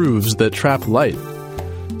tiny grooves that trap light.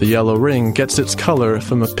 The yellow ring gets its color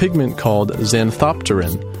from a pigment called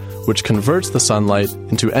xanthopterin, which converts the sunlight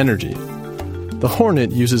into energy. The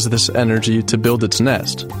hornet uses this energy to build its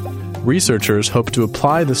nest. Researchers hope to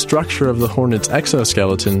apply the structure of the hornet's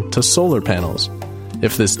exoskeleton to solar panels.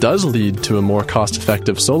 If this does lead to a more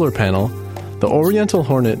cost-effective solar panel, the oriental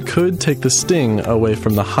hornet could take the sting away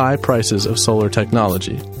from the high prices of solar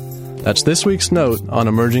technology. That's this week's note on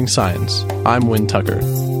emerging science. I'm Wynn Tucker.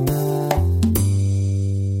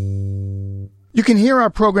 You can hear our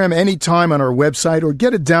program anytime on our website or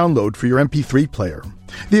get a download for your MP3 player.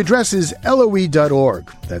 The address is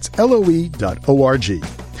loe.org. That's loe.org.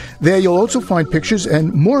 There you'll also find pictures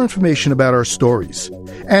and more information about our stories.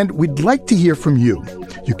 And we'd like to hear from you.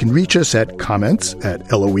 You can reach us at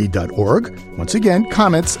comments@loe.org. Once again,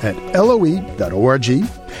 comments@loe.org.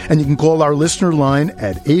 And you can call our listener line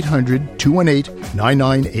at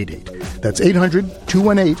 800-218-9988. That's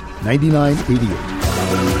 800-218-9988.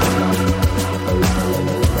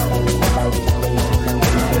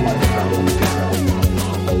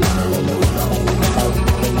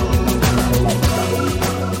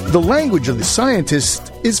 The language of the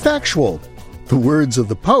scientist is factual. The words of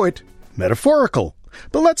the poet, metaphorical.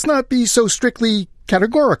 But let's not be so strictly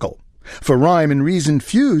categorical. For rhyme and reason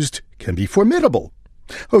fused can be formidable.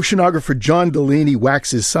 Oceanographer John Delaney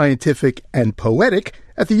waxes scientific and poetic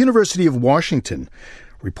at the University of Washington.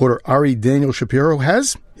 Reporter Ari Daniel Shapiro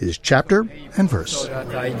has his chapter and verse.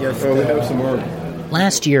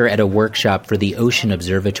 Last year at a workshop for the Ocean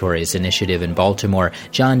Observatories Initiative in Baltimore,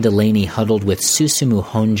 John Delaney huddled with Susumu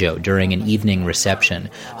Honjo during an evening reception.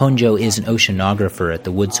 Honjo is an oceanographer at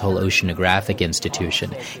the Woods Hole Oceanographic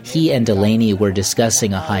Institution. He and Delaney were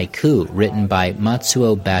discussing a haiku written by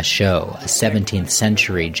Matsuo Basho, a 17th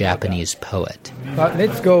century Japanese poet. But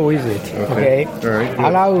let's go with it, okay? All right.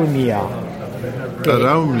 Araumiya.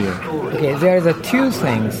 Araumiya. Okay, there are two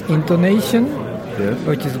things. Intonation,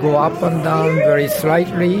 which is go up and down very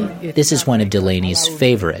slightly. This is one of Delaney's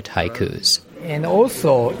favorite haikus. And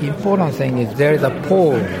also, important thing is there is a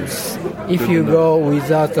pause. If you go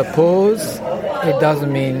without the pause, it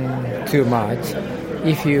doesn't mean too much.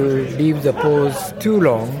 If you leave the pause too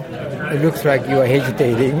long, it looks like you are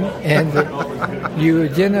hesitating. And you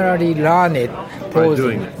generally learn it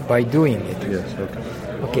pausing by doing it. Yes, okay.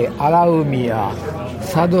 Okay, Araumiya,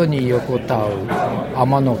 Sado ni yokotau,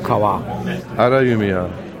 Amano kawa. Araumiya,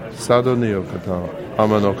 Sado ni yokotau,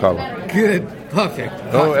 Amano kawa. Good, perfect.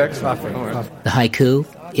 Oh, excellent. The haiku,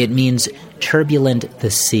 it means turbulent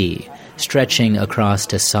the sea, stretching across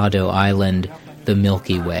to Sado Island, the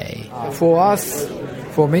Milky Way. For us,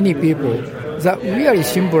 for many people, that really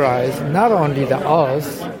symbolize not only the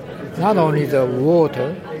earth, not only the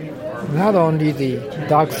water, not only the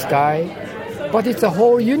dark sky, but it's a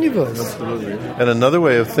whole universe. Absolutely. And another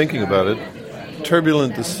way of thinking about it,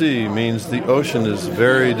 turbulent the sea means the ocean is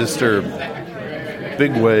very disturbed.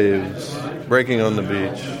 Big waves breaking on the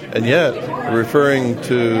beach. And yet, referring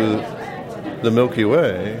to the Milky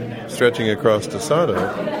Way, stretching across to Sado,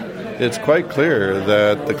 it's quite clear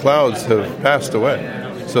that the clouds have passed away.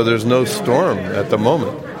 So there's no storm at the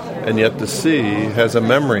moment. And yet the sea has a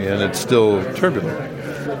memory and it's still turbulent.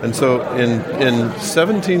 And so in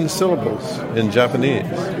 17 syllables in Japanese,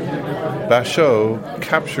 Basho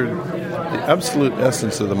captured the absolute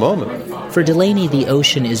essence of the moment. For Delaney, the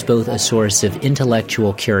ocean is both a source of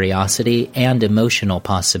intellectual curiosity and emotional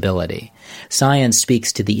possibility. Science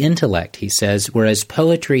speaks to the intellect, he says, whereas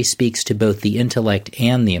poetry speaks to both the intellect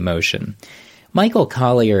and the emotion. Michael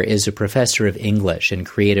Collier is a professor of English and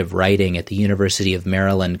creative writing at the University of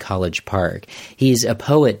Maryland, College Park. He's a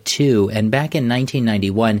poet, too, and back in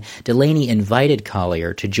 1991, Delaney invited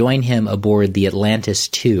Collier to join him aboard the Atlantis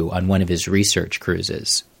II on one of his research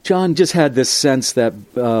cruises. John just had this sense that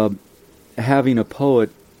having a poet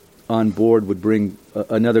on board would bring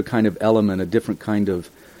another kind of element, a different kind of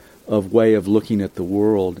way of looking at the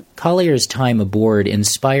world. Collier's time aboard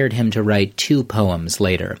inspired him to write two poems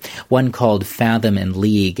later, one called Fathom and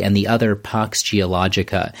League and the other Pax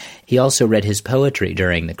Geologica. He also read his poetry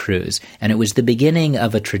during the cruise, and it was the beginning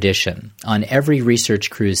of a tradition. On every research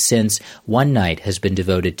cruise since, one night has been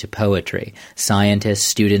devoted to poetry. Scientists,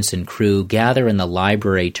 students, and crew gather in the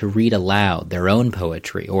library to read aloud their own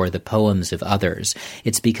poetry or the poems of others.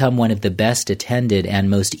 It's become one of the best attended and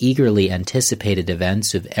most eagerly anticipated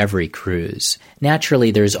events of every cruise.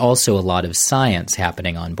 Naturally, there's also a lot of science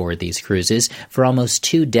happening on board these cruises. For almost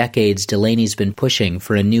 2 decades, Delaney's been pushing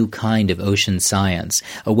for a new kind of ocean science,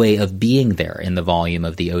 a way of being there in the volume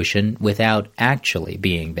of the ocean without actually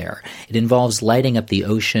being there. It involves lighting up the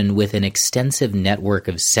ocean with an extensive network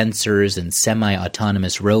of sensors and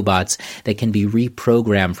semi-autonomous robots that can be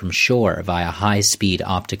reprogrammed from shore via high-speed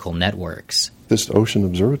optical networks. This Ocean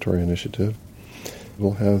Observatory Initiative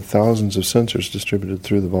will have thousands of sensors distributed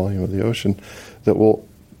through the volume of the ocean that will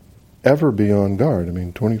ever be on guard.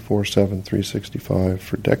 24/7, 365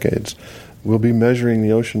 for decades. We'll be measuring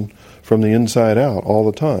the ocean from the inside out all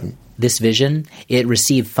the time. This vision, it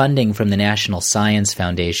received funding from the National Science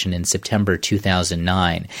Foundation in September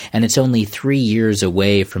 2009, and it's only 3 years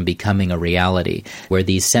away from becoming a reality, where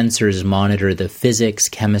these sensors monitor the physics,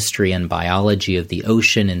 chemistry, and biology of the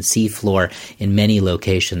ocean and seafloor in many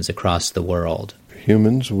locations across the world.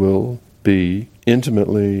 Humans will be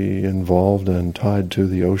intimately involved and tied to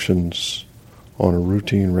the oceans on a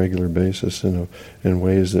routine, regular basis in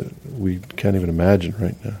ways that we can't even imagine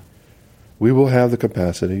right now. we will have the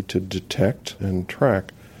capacity to detect and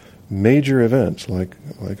track major events like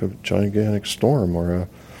a gigantic storm or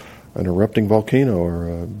an erupting volcano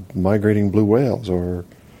or migrating blue whales or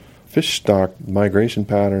fish stock migration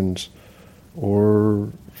patterns,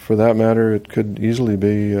 or for that matter, it could easily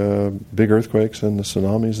be big earthquakes and the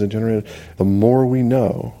tsunamis that generate it. The more we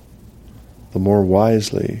know, the more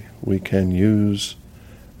wisely we can use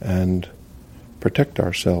and protect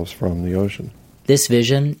ourselves from the ocean. This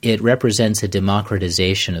vision, it represents a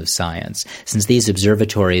democratization of science, since these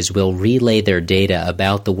observatories will relay their data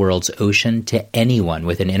about the world's ocean to anyone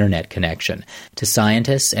with an internet connection, to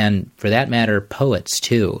scientists and, for that matter, poets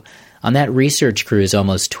too. On that research cruise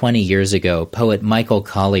almost 20 years ago, poet Michael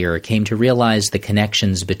Collier came to realize the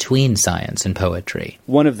connections between science and poetry.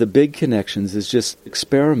 One of the big connections is just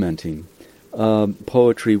experimenting.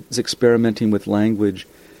 Poetry is experimenting with language.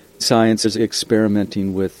 Science is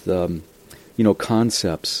experimenting with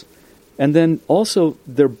concepts. And then also,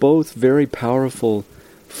 they're both very powerful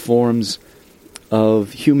forms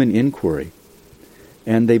of human inquiry.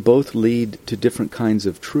 And they both lead to different kinds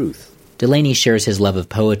of truth. Delaney shares his love of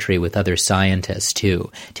poetry with other scientists,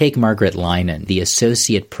 too. Take Margaret Leinan, the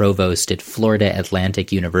associate provost at Florida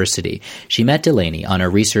Atlantic University. She met Delaney on a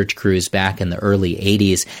research cruise back in the early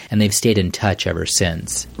 80s, and they've stayed in touch ever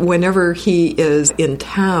since. Whenever he is in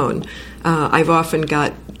town, I've often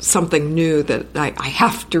got something new that I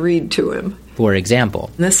have to read to him. For example,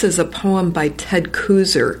 this is a poem by Ted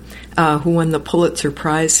Kooser, who won the Pulitzer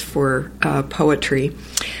Prize for poetry.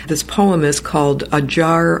 This poem is called A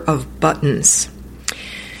Jar of Buttons.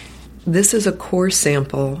 This is a core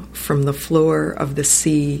sample from the floor of the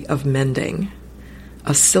Sea of Mending,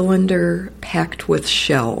 a cylinder packed with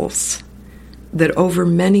shells that over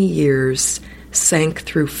many years sank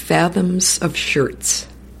through fathoms of shirts,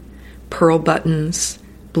 pearl buttons,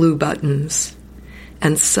 blue buttons,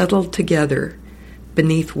 and settled together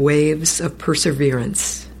beneath waves of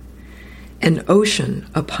perseverance, an ocean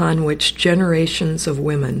upon which generations of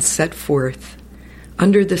women set forth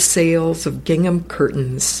under the sails of gingham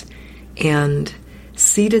curtains and,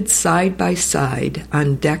 seated side by side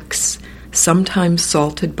on decks sometimes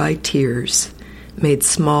salted by tears, made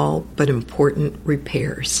small but important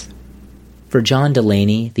repairs. For John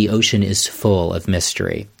Delaney, the ocean is full of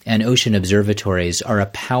mystery, and ocean observatories are a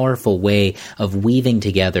powerful way of weaving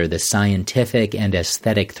together the scientific and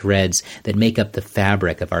aesthetic threads that make up the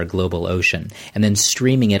fabric of our global ocean, and then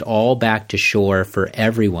streaming it all back to shore for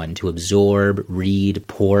everyone to absorb, read,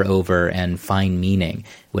 pore over, and find meaning,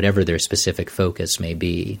 whatever their specific focus may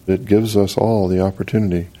be. It gives us all the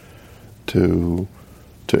opportunity to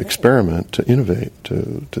experiment, to innovate,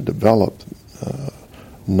 to develop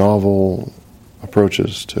novel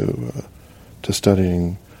approaches to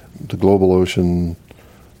studying the global ocean,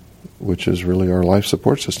 which is really our life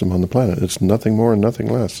support system on the planet. It's nothing more and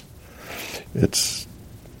nothing less. It's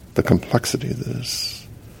the complexity that is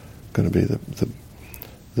going to be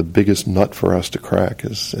the biggest nut for us to crack,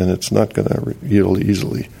 and it's not going to yield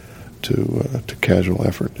easily to casual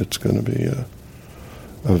effort. It's going to be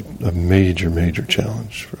a major, major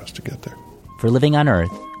challenge for us to get there. For Living on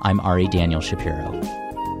Earth, I'm Ari Daniel Shapiro.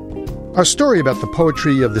 Our story about the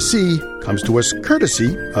poetry of the sea comes to us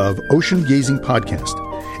courtesy of Ocean Gazing Podcast.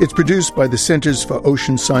 It's produced by the Centers for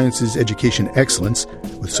Ocean Sciences Education Excellence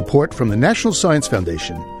with support from the National Science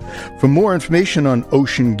Foundation. For more information on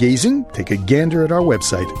ocean gazing, take a gander at our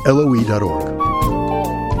website, loe.org.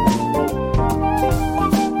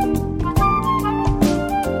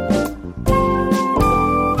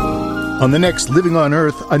 On the next Living on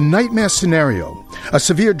Earth, a nightmare scenario. A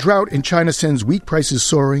severe drought in China sends wheat prices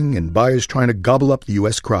soaring and buyers trying to gobble up the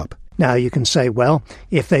U.S. crop. Now you can say, well,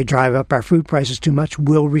 if they drive up our food prices too much,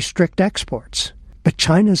 we'll restrict exports. But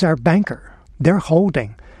China's our banker. They're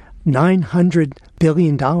holding $900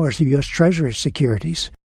 billion of U.S. Treasury securities.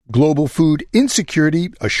 Global food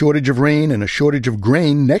insecurity, a shortage of rain, and a shortage of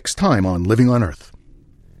grain next time on Living on Earth.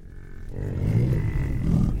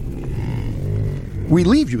 We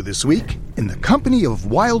leave you this week in the company of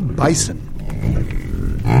wild bison.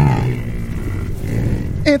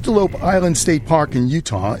 Antelope Island State Park in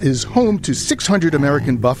Utah is home to 600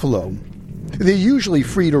 American buffalo. They're usually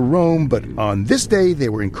free to roam, but on this day they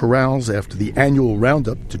were in corrals after the annual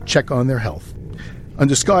roundup to check on their health.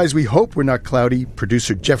 Under skies we hope were not cloudy,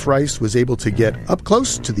 producer Jeff Rice was able to get up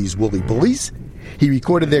close to these woolly bullies. He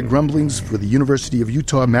recorded their grumblings for the University of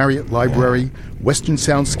Utah Marriott Library,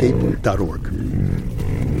 westernsoundscape.org.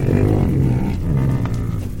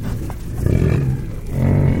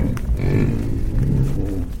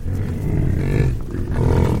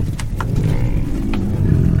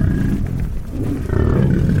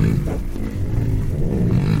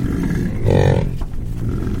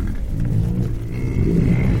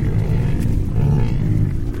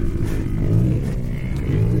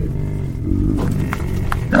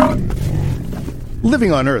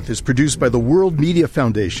 Living on Earth is produced by the World Media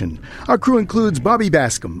Foundation. Our crew includes Bobby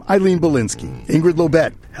Bascom, Eileen Belinsky, Ingrid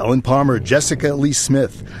Lobet, Helen Palmer, Jessica Elise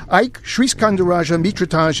Smith, Ike, Sriskandaraja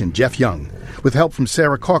Mitrataj, and Jeff Young, with help from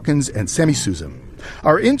Sarah Calkins and Sammy Souza.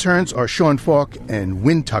 Our interns are Sean Falk and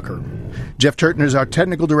Wynn Tucker. Jeff Turtner is our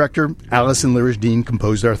technical director. Allison Lirish-Dean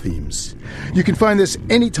composed our themes. You can find this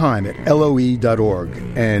anytime at LOE.org.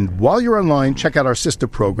 And while you're online, check out our sister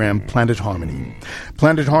program, Planet Harmony.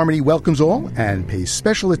 Planet Harmony welcomes all and pays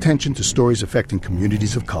special attention to stories affecting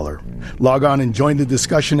communities of color. Log on and join the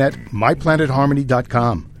discussion at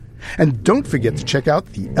myplanetharmony.com. And don't forget to check out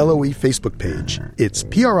the LOE Facebook page. It's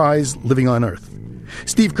PRI's Living on Earth.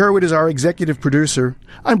 Steve Curwood is our executive producer.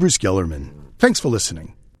 I'm Bruce Gellerman. Thanks for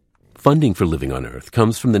listening. Funding for Living on Earth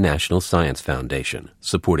comes from the National Science Foundation,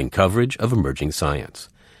 supporting coverage of emerging science.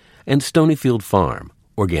 And Stonyfield Farm,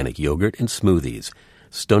 organic yogurt and smoothies.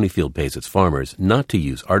 Stonyfield pays its farmers not to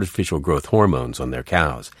use artificial growth hormones on their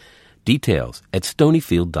cows. Details at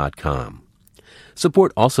stonyfield.com.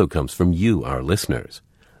 Support also comes from you, our listeners.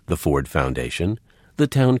 The Ford Foundation, the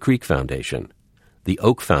Town Creek Foundation, the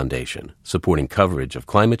Oak Foundation, supporting coverage of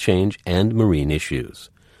climate change and marine issues.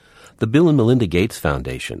 The Bill and Melinda Gates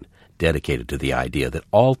Foundation, dedicated to the idea that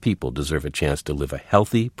all people deserve a chance to live a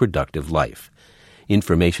healthy, productive life.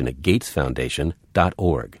 Information at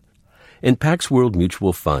gatesfoundation.org. And Pax World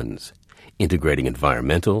Mutual Funds, integrating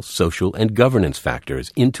environmental, social, and governance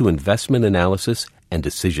factors into investment analysis and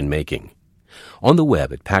decision-making. On the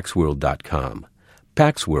web at paxworld.com.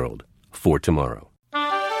 Pax World, for tomorrow.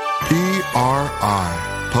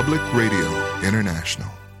 PRI, Public Radio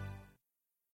International.